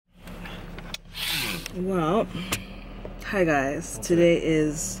Well, hi guys. Today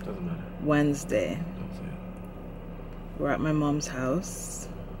is Wednesday. We're at my mom's house.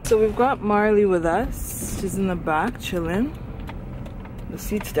 So we've got Marley with us. She's in the back chilling. The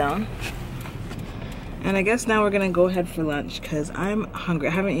seat's down. And I guess now we're gonna go ahead for lunch because I'm hungry.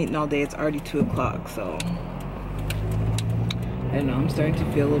 I haven't eaten all day. It's already 2 o'clock, so I don't know. I'm starting to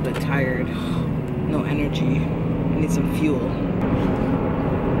feel a little bit tired. No energy. I need some fuel.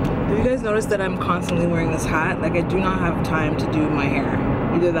 Have you guys noticed that I'm constantly wearing this hat? Like, I do not have time to do my hair.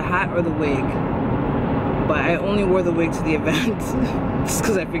 Either the hat or the wig. But I only wore the wig to the event. Just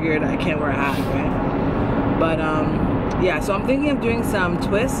because I figured I can't wear a hat, right? But, yeah, so I'm thinking of doing some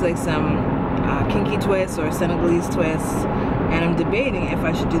twists, like some kinky twists or Senegalese twists. And I'm debating if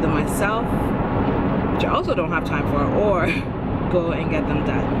I should do them myself, which I also don't have time for, or go and get them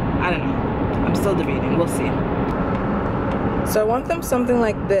done. I don't know. I'm still debating. We'll see. So I want them something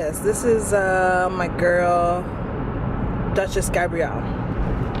like this. This is my girl, Duchess Gabrielle.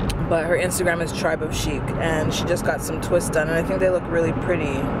 But her Instagram is Tribe of Chic. And she just got some twists done. And I think they look really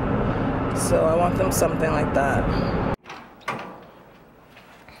pretty. So I want them something like that.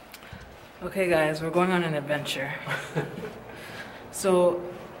 Okay guys, we're going on an adventure. So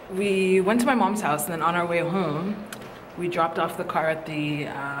we went to my mom's house, and then on our way home, we dropped off the car at the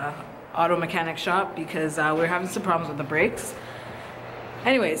auto mechanic shop because we were having some problems with the brakes.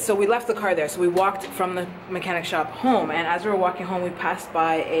 Anyways, so we left the car there. So we walked from the mechanic shop home, and as we were walking home, we passed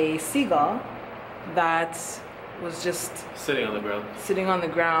by a seagull that was just sitting on the ground. Sitting on the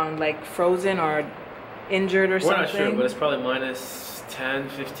ground, like frozen or injured or something. We're not sure, but it's probably minus 10,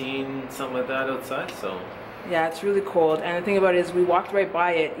 15, something like that outside, so. Yeah, it's really cold. And the thing about it is we walked right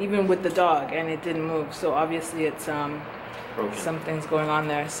by it, even with the dog, and it didn't move. So obviously it's broken. Something's going on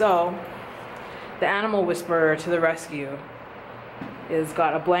there. So the animal whisperer to the rescue is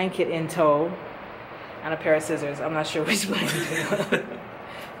got a blanket in tow and a pair of scissors. I'm not sure which blanket.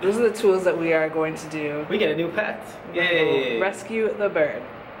 Those are the tools that we are going to do. We get a new pet. Yay! Rescue the bird.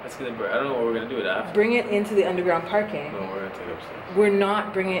 Rescue the bird. I don't know what we're going to do with that. Bring it into the underground parking. No, we're going to take it upstairs. We're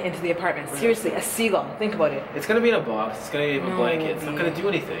not bringing it into the apartment. Seriously, a seagull. Think about it. It's going to be in a box. It's going to be in a blanket. It's not going to do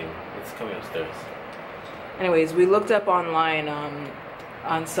anything. It's coming upstairs. Anyways, we looked up online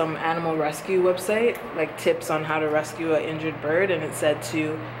on some animal rescue website, like tips on how to rescue an injured bird, and it said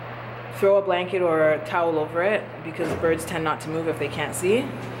to throw a blanket or a towel over it because birds tend not to move if they can't see,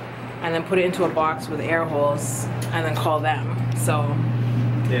 and then put it into a box with air holes and then call them. So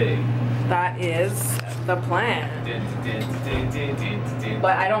that is the plan.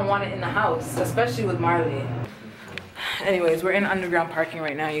 But I don't want it in the house, especially with Marley. Anyways, we're in underground parking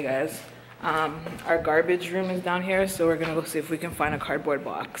right now, you guys. Our garbage room is down here, so we're gonna go see if we can find a cardboard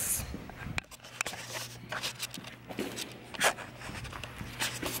box.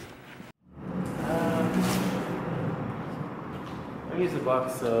 I use the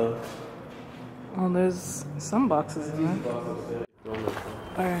box. Oh, there's some boxes in there.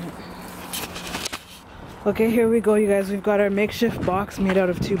 Alright. Okay, here we go, you guys. We've got our makeshift box made out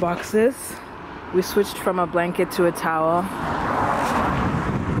of 2 boxes. We switched from a blanket to a towel.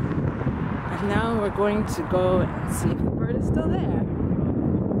 Now we're going to go and see if the bird is still there.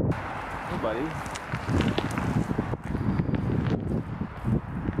 Hey, buddy.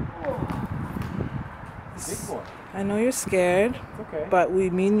 Big boy. I know you're scared. It's okay. But we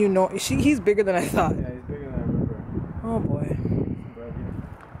mean you know. He's bigger than I thought. Yeah, he's bigger than I remember. Oh boy.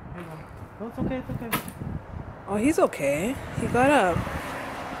 No, it's okay. It's okay. Oh, he's okay. He got up.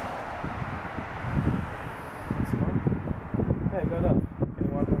 Hey, got up. Can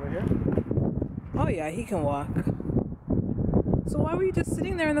you walk over here? Oh yeah, he can walk. So why were you just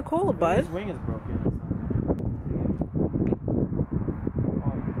sitting there in the cold, bud? His wing is broken.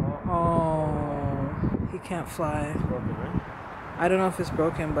 Oh, he can't fly. It's broken, right? I don't know if it's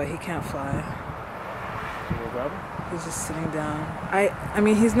broken, but he can't fly. Can you grab him? He's just sitting down. I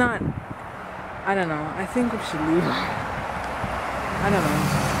mean, he's not. I don't know. I think we should leave him. I don't know.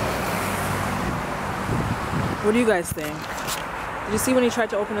 What do you guys think? Did you see when he tried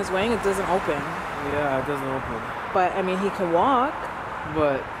to open his wing? It doesn't open. Yeah, it doesn't open. But, I mean, he can walk.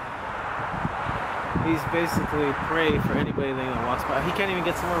 But he's basically prey for anybody that walks by. He can't even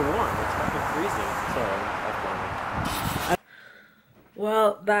get somewhere warm. It's fucking freezing. Sorry, that's funny.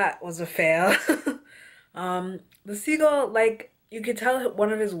 Well, that was a fail. The seagull, like, you could tell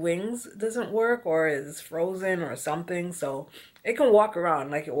one of his wings doesn't work or is frozen or something. So it can walk around.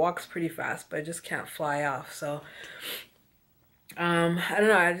 Like, it walks pretty fast, but it just can't fly off. So I don't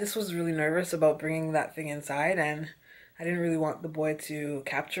know, I just was really nervous about bringing that thing inside, and I didn't really want the boy to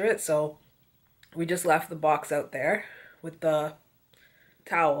capture it, so we just left the box out there with the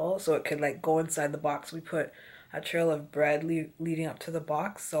towel so it could like go inside the box. We put a trail of bread leading up to the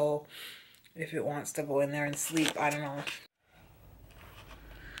box, so if it wants to go in there and sleep, I don't know.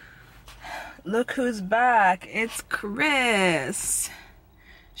 Look who's back. It's Chris.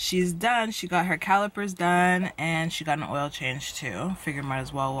 She's done. She got her calipers done and she got an oil change too. Figured might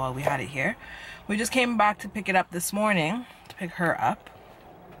as well while we had it here. We just came back to pick it up this morning, to pick her up.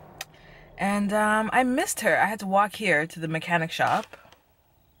 And I missed her. I had to walk here to the mechanic shop.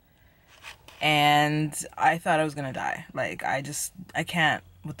 And I thought I was gonna die. Like, I can't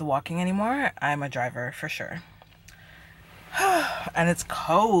with the walking anymore. I'm a driver for sure. And it's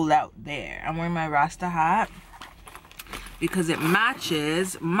cold out there. I'm wearing my Rasta hat because it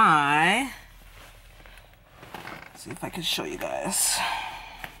matches my, let's see if I can show you guys,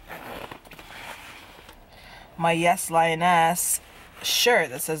 my Yes Lioness shirt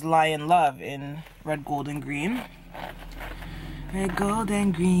that says Lion Love in red, gold, and green. Red, gold,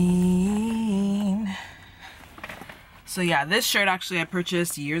 and green. So yeah, this shirt actually I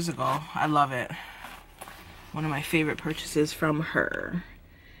purchased years ago. I love it. One of my favorite purchases from her.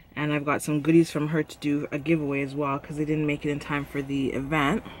 And I've got some goodies from her to do a giveaway as well because they didn't make it in time for the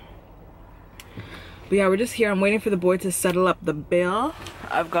event. But yeah, we're just here. I'm waiting for the boy to settle up the bill.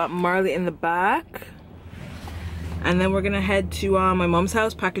 I've got Marley in the back. And then we're gonna head to my mom's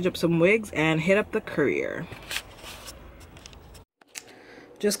house, package up some wigs, and hit up the courier.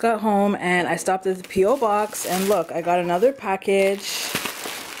 Just got home and I stopped at the P.O. box and look, I got another package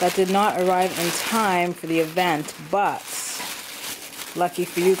that did not arrive in time for the event, but lucky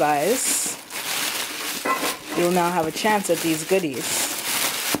for you guys, you'll now have a chance at these goodies.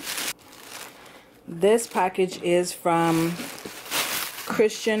 This package is from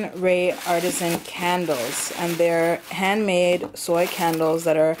Christian Ray Artisan Candles, and they're handmade soy candles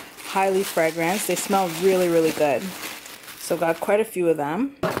that are highly fragranced. They smell really, really good. So I've got quite a few of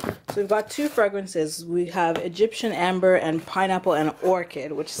them. So we've got two fragrances. We have Egyptian Amber and Pineapple and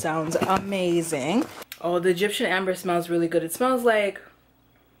Orchid, which sounds amazing. Oh, the Egyptian Amber smells really good. It smells kind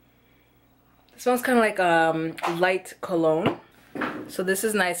of like light cologne. So this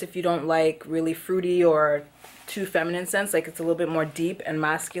is nice if you don't like really fruity or too feminine scents. Like it's a little bit more deep and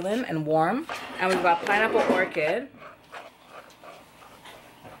masculine and warm. And we've got Pineapple Orchid,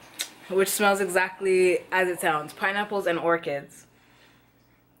 which smells exactly as it sounds. Pineapples and orchids.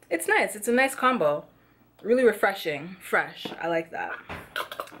 It's nice. It's a nice combo. Really refreshing. Fresh. I like that.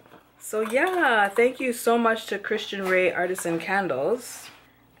 So yeah, thank you so much to Christian Ray Artisan Candles.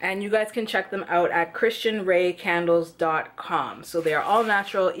 And you guys can check them out at christianraycandles.com. So they are all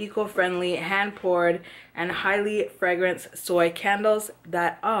natural, eco-friendly, hand-poured, and highly fragranced soy candles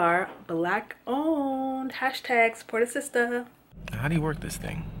that are Black-owned. Hashtag support a sister. How do you work this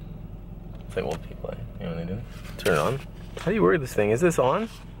thing? It's like old people, you know what they do? Turn it on. How do you work this thing? Is this on?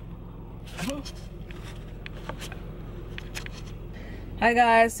 Hi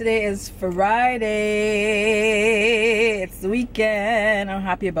guys, today is Friday. It's the weekend. I'm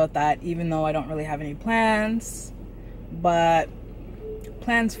happy about that, even though I don't really have any plans. But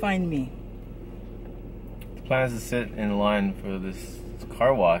plans find me. The plan is to sit in line for this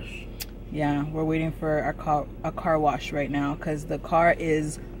car wash. Yeah, we're waiting for a car wash right now because the car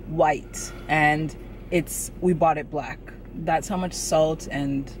is white and we bought it black. That's how much salt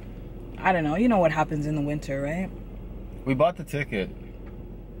and I don't know, you know what happens in the winter, right? We bought the ticket,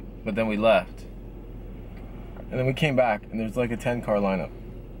 but then we left. And then we came back and there's like a 10-car lineup.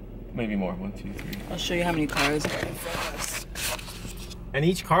 Maybe more. 1, 2, 3. I'll show you how many cars are in front of us. And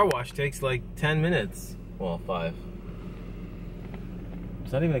each car wash takes like 10 minutes. Well, 5.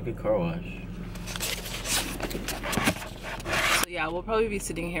 It's not even a good car wash. So yeah, we'll probably be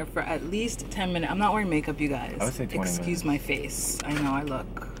sitting here for at least 10 minutes. I'm not wearing makeup, you guys. I would say 20 minutes. Excuse my face. I know I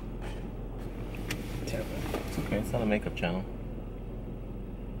look terrible. It's okay, it's not a makeup channel.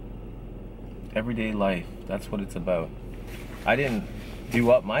 Everyday life, that's what it's about. I didn't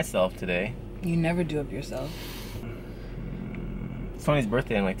do up myself today. You never do up yourself. It's Tony's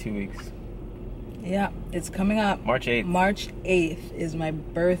birthday in like 2 weeks. Yeah, it's coming up. March 8th. March 8th is my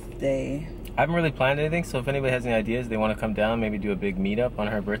birthday. I haven't really planned anything, so if anybody has any ideas, they want to come down, maybe do a big meetup on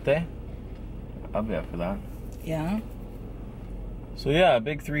her birthday, I'll be up for that. Yeah? So yeah,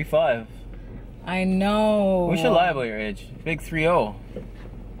 big 3-5. I know. We should lie about your age. Big 3-0.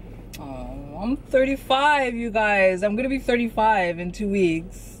 Oh, I'm 35, you guys. I'm gonna be 35 in 2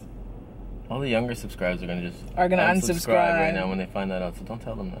 weeks. All the younger subscribers are gonna unsubscribe right now when they find that out, so don't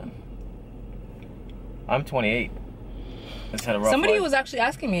tell them that. I'm 28. Just had a rough Somebody life. was actually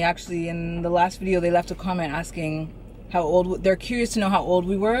asking me, in the last video, they left a comment asking how old, they're curious to know how old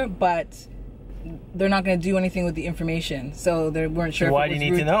we were, but they're not going to do anything with the information. So they weren't sure. Why do you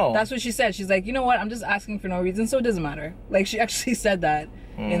need to know? That's what she said. She's like, you know what? I'm just asking for no reason, so it doesn't matter. Like, she actually said that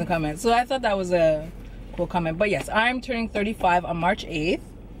in the comments. So I thought that was a cool comment. But yes, I'm turning 35 on March 8th.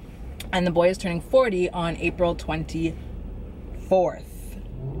 And the boy is turning 40 on April 24th.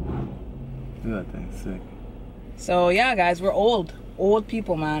 Look at that thing, sick. So yeah, guys, we're old. Old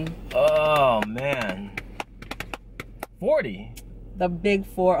people, man. Oh, man. 40? The big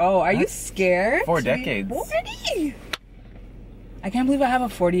 4-0. Are you scared? 4 decades. 40? I can't believe I have a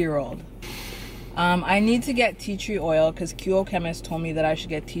 40-year-old. I need to get tea tree oil because QO Chemist told me that I should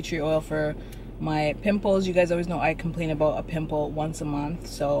get tea tree oil for my pimples. You guys always know I complain about a pimple once a month,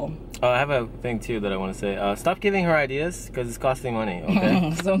 so... I have a thing too that I want to say. Stop giving her ideas because it's costing money,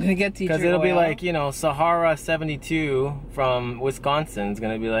 okay? So I'm going to get tea tree oil. Because it'll be like, you know, Sahara 72 from Wisconsin is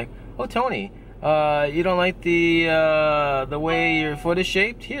going to be like, oh, Toni, you don't like the way your foot is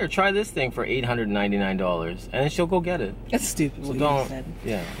shaped? Here, try this thing for $899. And then she'll go get it. That's stupid. So don't, said.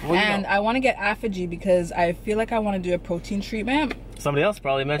 Yeah. Well, and I want to get Apogee because I feel like I want to do a protein treatment. Somebody else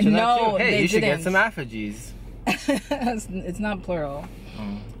probably mentioned that too. Hey, you should didn't. get some Aphogees. It's not plural.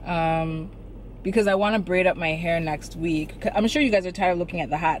 Because I want to braid up my hair next week. I'm sure you guys are tired of looking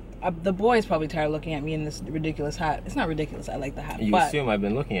at the hat. The boy is probably tired of looking at me in this ridiculous hat. It's not ridiculous. I like the hat. You assume I've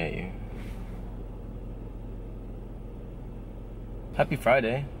been looking at you. Happy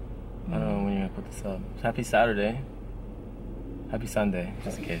Friday. I don't know when you're going to put this up. Happy Saturday. Happy Sunday,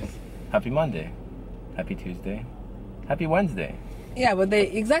 just in case. Happy Monday. Happy Tuesday. Happy Wednesday. Yeah, but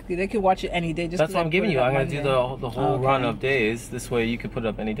they could watch it any day. Just that's what I'm giving you. I'm going to do the whole run of days. This way you can put it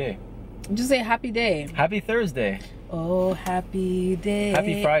up any day. Just say happy day. Happy Thursday. Oh, happy day.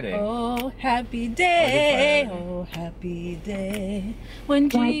 Happy Friday. Oh, happy day. Oh, happy day. When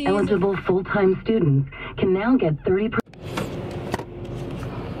Jesus... eligible full-time students can now get 30%.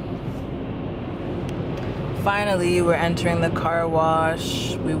 Finally, we're entering the car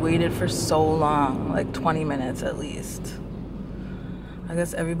wash. We waited for so long, like 20 minutes at least. I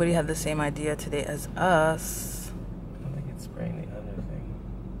guess everybody had the same idea today as us. I don't think it's spraying the other thing.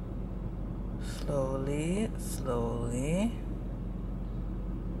 Slowly, slowly.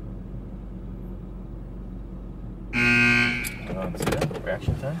 See that?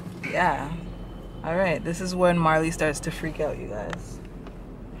 Reaction time? Yeah. Alright, this is when Marley starts to freak out, you guys.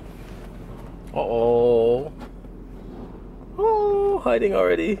 Uh-oh. Oh, hiding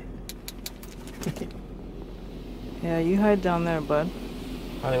already. Yeah, you hide down there, bud.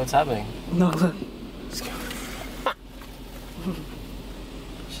 Honey, what's happening? No, look.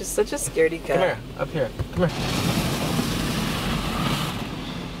 She's such a scaredy cat. Come here, up here. Come here.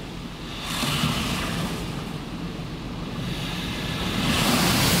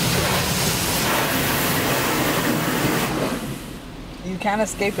 You can't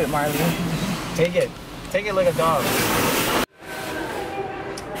escape it, Marley. Take it. Take it like a dog.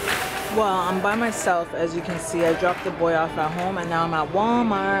 Well, I'm by myself, as you can see. I dropped the boy off at home and now I'm at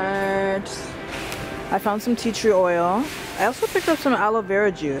Walmart. I found some tea tree oil. I also picked up some aloe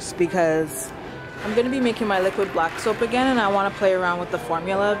vera juice because I'm going to be making my liquid black soap again and I want to play around with the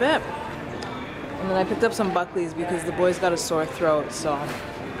formula a bit. And then I picked up some Buckley's because the boy's got a sore throat, so.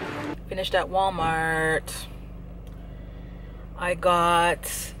 Finished at Walmart. I got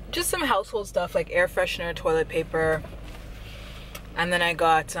just some household stuff like air freshener, toilet paper. And then I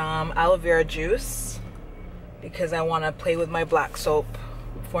got aloe vera juice because I want to play with my black soap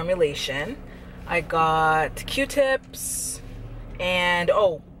formulation. I got Q-tips and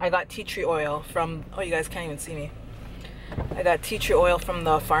I got tea tree oil from, you guys can't even see me. I got tea tree oil from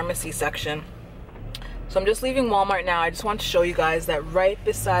the pharmacy section. So I'm just leaving Walmart now. I just want to show you guys that right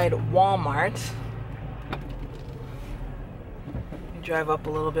beside Walmart, drive up a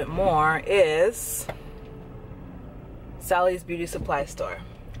little bit more, is Sally's Beauty Supply Store.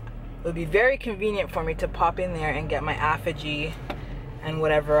 It would be very convenient for me to pop in there and get my Apogee and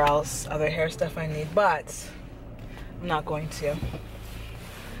whatever else other hair stuff I need, but I'm not going to.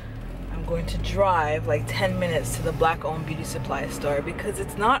 I'm going to drive like 10 minutes to the black owned beauty supply store because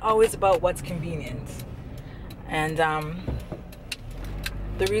it's not always about what's convenient. And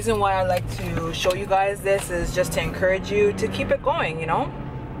the reason why I like to show you guys this is just to encourage you to keep it going, you know?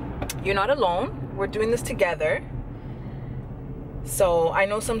 You're not alone. We're doing this together. So I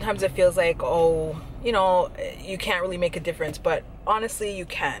know sometimes it feels like, you know, you can't really make a difference, but honestly you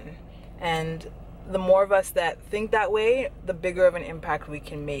can. And the more of us that think that way, the bigger of an impact we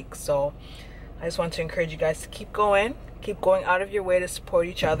can make. So I just want to encourage you guys to keep going out of your way to support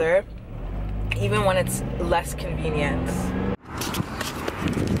each other, even when it's less convenient. So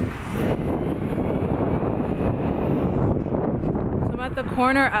I'm at the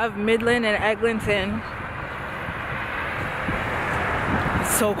corner of Midland and Eglinton.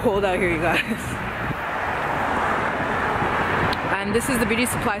 It's so cold out here, you guys. And this is the beauty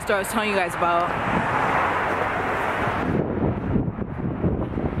supply store I was telling you guys about.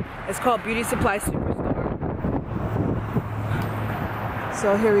 It's called Beauty Supply Superstore.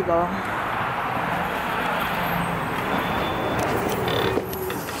 So here we go.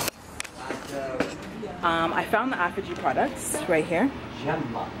 I found the Apogee products right here.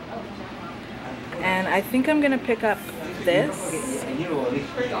 And I think I'm gonna pick up this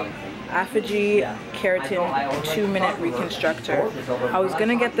Apogee Keratin 2-minute reconstructor. I was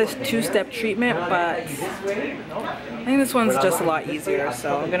gonna get this 2-step treatment, but I think this one's just a lot easier,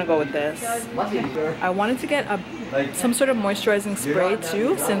 so I'm gonna go with this. I wanted to get some sort of moisturizing spray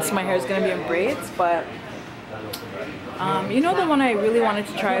too, since my hair is gonna be in braids, but you know, the one I really wanted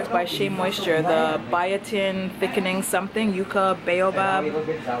to try is by Shea Moisture, the biotin thickening something, yucca baobab,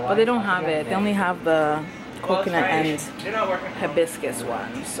 but they don't have it. They only have the coconut and hibiscus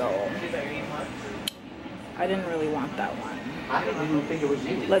one, so I didn't really want that one.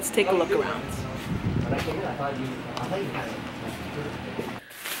 Let's take a look around.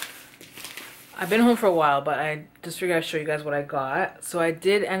 I've been home for a while, but I just figured I'd show you guys what I got. So I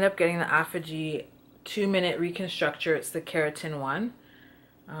did end up getting the Apogee 2-minute reconstructor. It's the keratin one.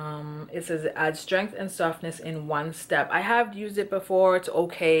 It says it adds strength and softness in 1 step. I have used it before. It's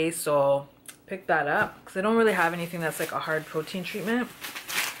okay, so pick that up because I don't really have anything that's like a hard protein treatment.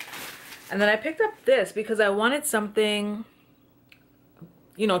 And then I picked up this because I wanted something,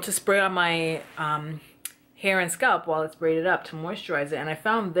 you know, to spray on my hair and scalp while it's braided up to moisturize it. And I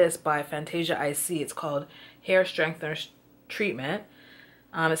found this by Fantasia IC. It's called Hair Strengthener Treatment.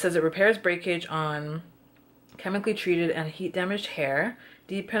 It says it repairs breakage on chemically treated and heat damaged hair.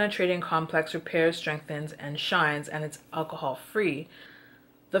 Deep penetrating complex repairs, strengthens, and shines, and it's alcohol free.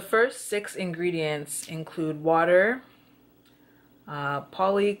 The first 6 ingredients include water,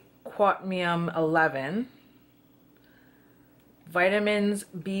 polyquatmium 11, vitamins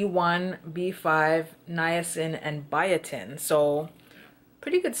B1, B5, niacin, and biotin. So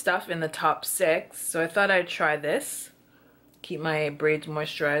pretty good stuff in the top 6. So I thought I'd try this. Keep my braids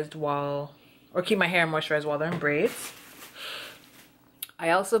moisturized keep my hair moisturized while they're in braids. I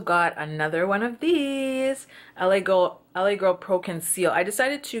also got another one of these, LA Girl Pro Conceal. I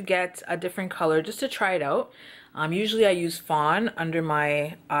decided to get a different color just to try it out. Usually I use fawn under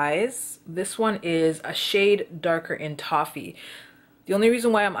my eyes. This one is a shade darker in toffee. The only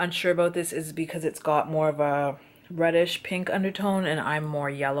reason why I'm unsure about this is because it's got more of a reddish pink undertone and I'm more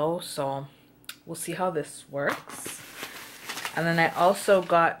yellow, so we'll see how this works. And then I also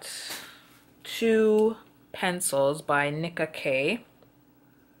got 2 pencils by Nika K.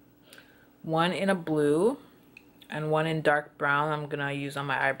 One in a blue and one in dark brown I'm gonna use on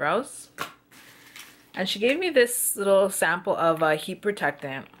my eyebrows. And she gave me this little sample of a heat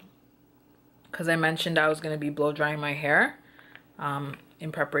protectant because I mentioned I was gonna be blow drying my hair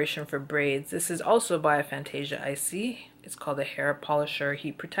in preparation for braids. This is also by Fantasia IC. It's called a Hair Polisher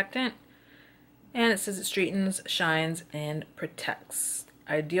Heat Protectant. And it says it straightens, shines, and protects.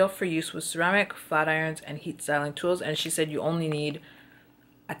 Ideal for use with ceramic, flat irons, and heat styling tools. And she said you only need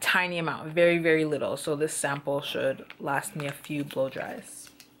a tiny amount, very, very little. So this sample should last me a few blow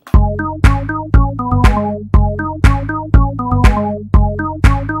dries.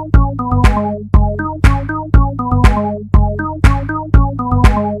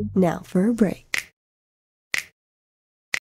 Now for a break.